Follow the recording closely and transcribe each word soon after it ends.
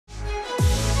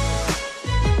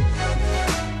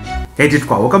Hey G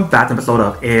Squad, welcome back to an episode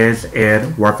of Is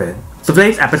It Worth It? So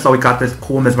today's episode we got this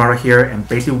cool mismatch right here, and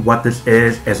basically what this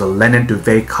is a linen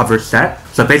duvet cover set.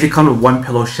 So it basically comes with one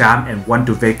pillow sham and one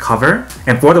duvet cover.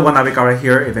 And for the one that we got right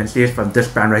here, you can see it's from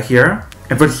this brand right here.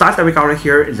 And for the size that we got right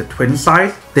here is a twin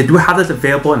size. They do have this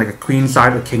available in like a queen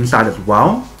size or king size as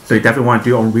well. So you definitely want to do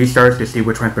your own research to see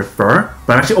which one you prefer.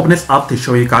 But I'm actually open this up to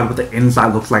show you guys what the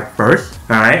inside looks like first.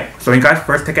 Alright, so when you guys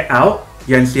first take it out,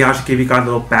 you can see how she gave you guys a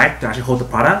little bag to actually hold the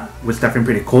product, which is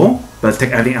definitely pretty cool. But let's take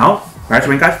everything out. Alright, so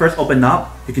when you guys first open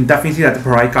up, you can definitely see that they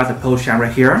provide you guys a pillow sham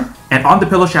right here. And on the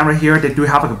pillow sham right here, they do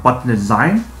have like a button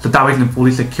design. So that way you can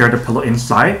fully secure the pillow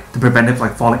inside to prevent it from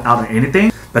like falling out or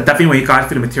anything. But definitely when you guys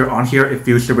feel the material on here, it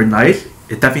feels super nice.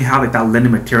 It definitely has like that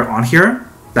linen material on here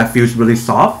that feels really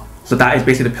soft. So that is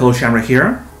basically the pillow sham right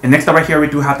here. And next up right here, we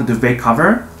do have the duvet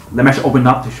cover. Let me actually open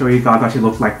up to show you guys what it actually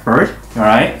looks like first.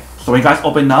 Alright, so when you guys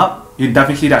open up, you can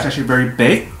definitely see that's actually very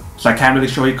big. So I can't really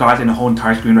show you guys in the whole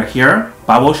entire screen right here.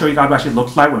 But I will show you guys what it actually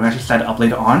looks like when we actually set it up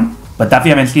later on. But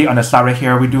definitely you can see on the side right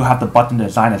here, we do have the button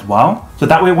design as well. So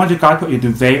that way once you guys put your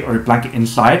duvet or your blanket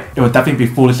inside, it will definitely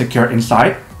be fully secure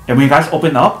inside. And when you guys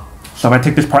open up, so if I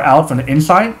take this part out from the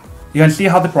inside, you can see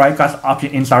how the provide guys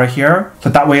option inside right here. So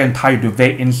that way you can tie your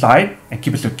duvet inside and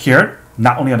keep it secured.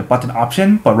 Not only on the button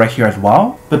option, but right here as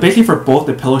well. But basically for both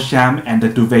the pillow sham and the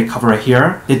duvet cover right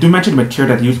here, they do mention the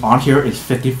material that they use on here is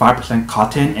 55%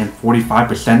 cotton and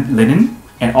 45% linen.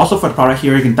 And also for the product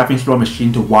here, you can definitely throw a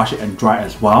machine to wash it and dry it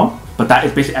as well. But that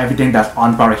is basically everything that's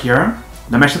on the product here.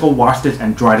 Let me actually go wash this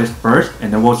and dry this first,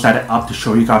 and then we'll set it up to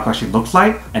show you guys what it actually looks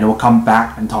like. And then we'll come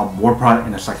back and talk more product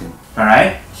in a second.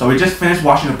 Alright, so we just finished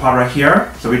washing the product right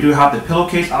here. So we do have the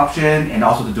pillowcase option and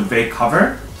also the duvet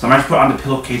cover. So I'm going to put on the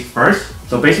pillowcase first.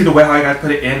 So basically the way how you guys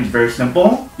put it in is very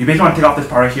simple. You basically want to take off this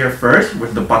part right here first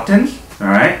with the buttons.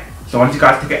 Alright, so once you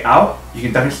guys take it out, you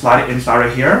can definitely slide it inside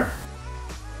right here.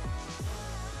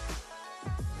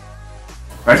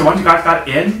 Alright, so once you guys got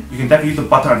it in, you can definitely use the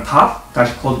button on top to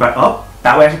actually close it back up.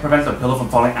 That way actually prevents the pillow from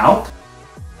falling out.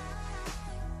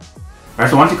 Alright,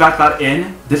 so once you guys got it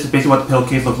in, this is basically what the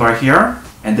pillowcase looks like right here.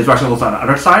 And this actually looks like on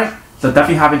the other side. So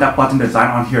definitely having that button design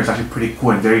on here is actually pretty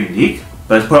cool and very unique.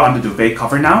 But let's put it on the duvet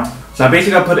cover now. So I'm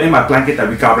basically going to put in my blanket that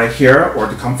we got right here, or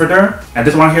the comforter. And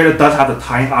this one here does have the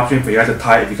tying option for you guys to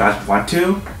tie if you guys want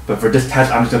to. But for this test,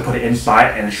 I'm just going to put it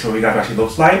inside and show you guys what it actually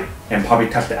looks like. And probably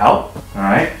test it out.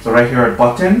 Alright, so right here are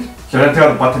buttons. So we're going to take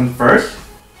out the button first.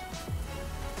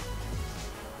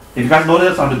 If you guys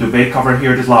notice on the duvet cover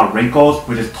here, there's a lot of wrinkles,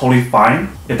 which is totally fine.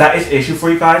 If that is an issue for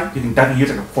you guys, you can definitely use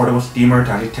like a portable steamer to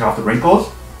actually take off the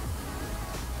wrinkles.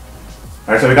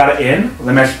 Alright, so we got it in.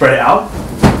 Let me spread it out.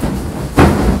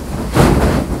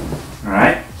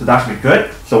 Alright, so that should be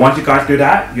good. So once you guys do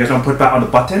that, you guys want to put that on the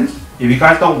buttons. If you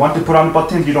guys don't want to put on the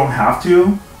buttons, you don't have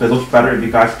to. But it looks better if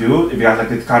you guys do, if you guys like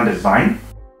this kind of design.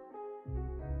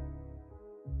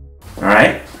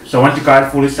 Alright, so once you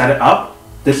guys fully set it up,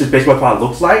 this is basically what it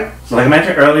looks like. So like I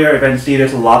mentioned earlier, if you can see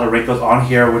there's a lot of wrinkles on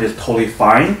here, which is totally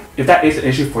fine. If that is an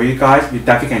issue for you guys, you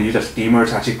definitely can use a steamer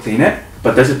to actually clean it.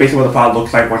 But this is basically what the product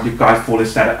looks like once you guys fully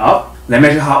set it up. Let me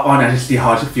actually hop on and actually see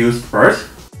how it feels first.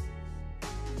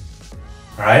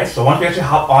 Alright, so once we actually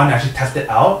hop on and actually test it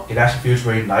out, it actually feels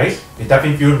really nice. It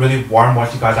definitely feels really warm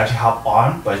once you guys actually hop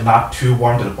on, but it's not too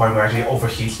warm to the point where it actually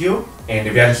overheats you. And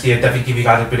if you guys see it, definitely give you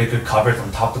guys a pretty good coverage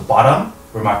from top to bottom,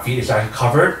 where my feet is actually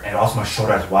covered and also my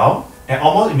shoulder as well. And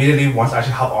almost immediately once I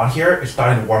actually hop on here, it's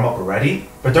starting to warm up already.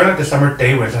 But during like the summer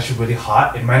day when it's actually really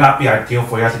hot, it might not be ideal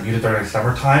for you guys to use it during the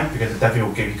summertime because it definitely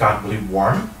will give you guys really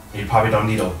warm. And you probably don't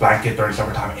need a blanket during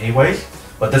summertime anyways.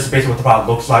 But this is basically what the product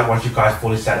looks like once you guys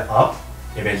fully set it up.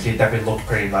 You can see it definitely looks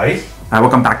pretty nice. Alright,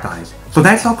 welcome back guys. So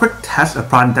that's a quick test of the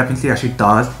product. Definitely actually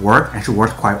does work and actually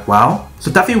works quite well. So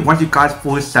definitely once you guys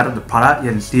fully set up the product, you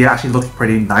can see it actually looks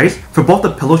pretty nice for both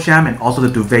the pillow sham and also the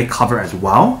duvet cover as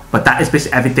well. But that is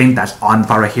basically everything that's on the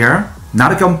product here. Now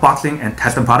to go unboxing and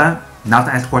test the product, now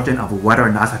to answer the question of whether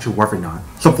or not it's actually worth it or not.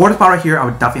 So for this product here, I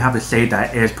would definitely have to say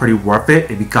that it is pretty worth it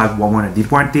if you guys want one of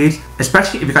these warranties.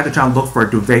 Especially if you guys are trying to look for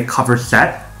a duvet cover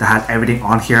set that has everything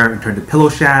on here in terms of pillow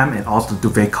sham and also the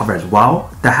duvet cover as well.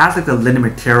 That has like the linen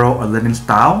material or linen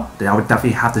style, then I would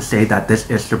definitely have to say that this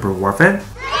is super worth it.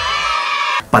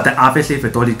 But then obviously for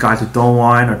those of you guys who don't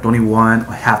want or don't need one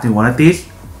or have to need one of these,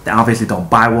 then obviously don't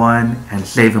buy one and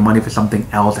save your money for something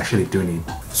else you actually do need.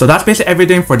 So that's basically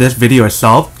everything for this video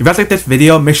itself. If you guys like this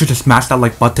video, make sure to smash that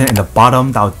like button in the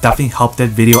bottom. That will definitely help this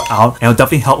video out, and it will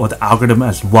definitely help with the algorithm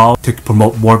as well to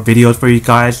promote more videos for you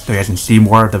guys so you guys can see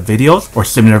more of the videos or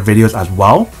similar videos as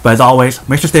well. But as always,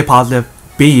 make sure to stay positive,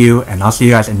 be you, and I'll see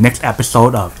you guys in the next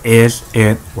episode of Is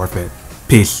It Worth It?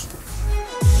 Peace.